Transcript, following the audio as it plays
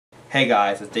Hey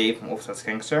guys, it's Dave from Wolf's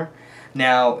Gangster.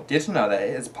 Now, did you know that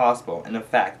it is possible, and in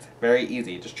fact, very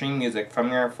easy, to stream music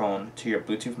from your phone to your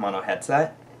Bluetooth Mono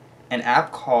headset? An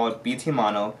app called BT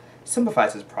Mono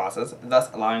simplifies this process,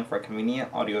 thus allowing for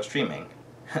convenient audio streaming.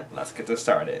 Let's get this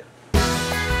started.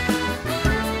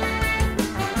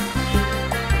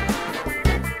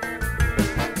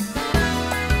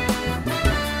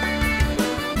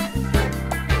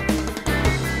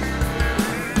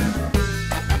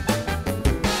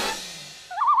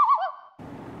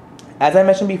 As I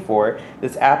mentioned before,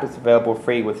 this app is available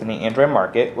free within the Android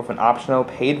market with an optional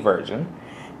paid version,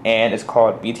 and it's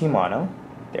called BT Mono.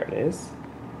 There it is.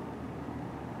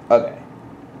 Okay,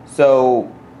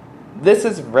 so this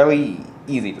is really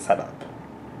easy to set up.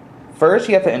 First,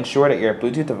 you have to ensure that your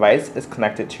Bluetooth device is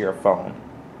connected to your phone.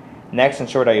 Next,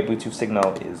 ensure that your Bluetooth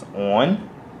signal is on.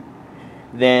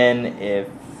 Then, if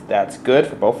that's good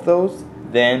for both of those,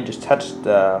 then just touch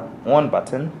the on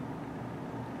button.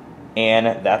 And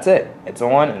that's it. It's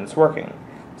on and it's working.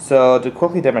 So to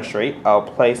quickly demonstrate, I'll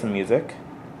play some music.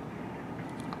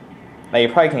 Now you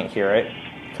probably can't hear it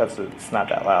because it's not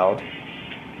that loud,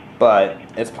 but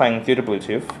it's playing through the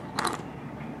Bluetooth.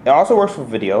 It also works with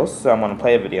videos, so I'm going to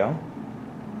play a video.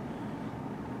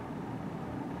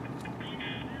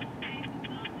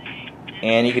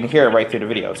 And you can hear it right through the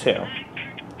video too.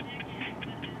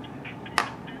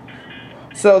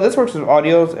 So this works with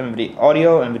audio and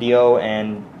video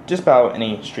and just about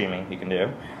any streaming you can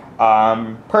do.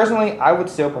 Personally, I would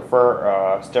still prefer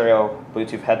a stereo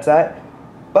Bluetooth headset,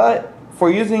 but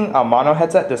for using a mono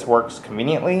headset, this works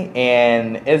conveniently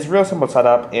and it's real simple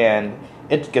setup and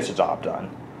it gets the job done.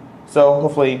 So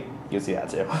hopefully you'll see that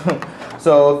too.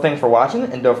 So thanks for watching,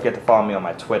 and don't forget to follow me on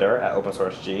my Twitter at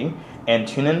OpenSourceG, and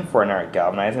tune in for another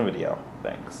galvanizing video.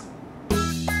 Thanks.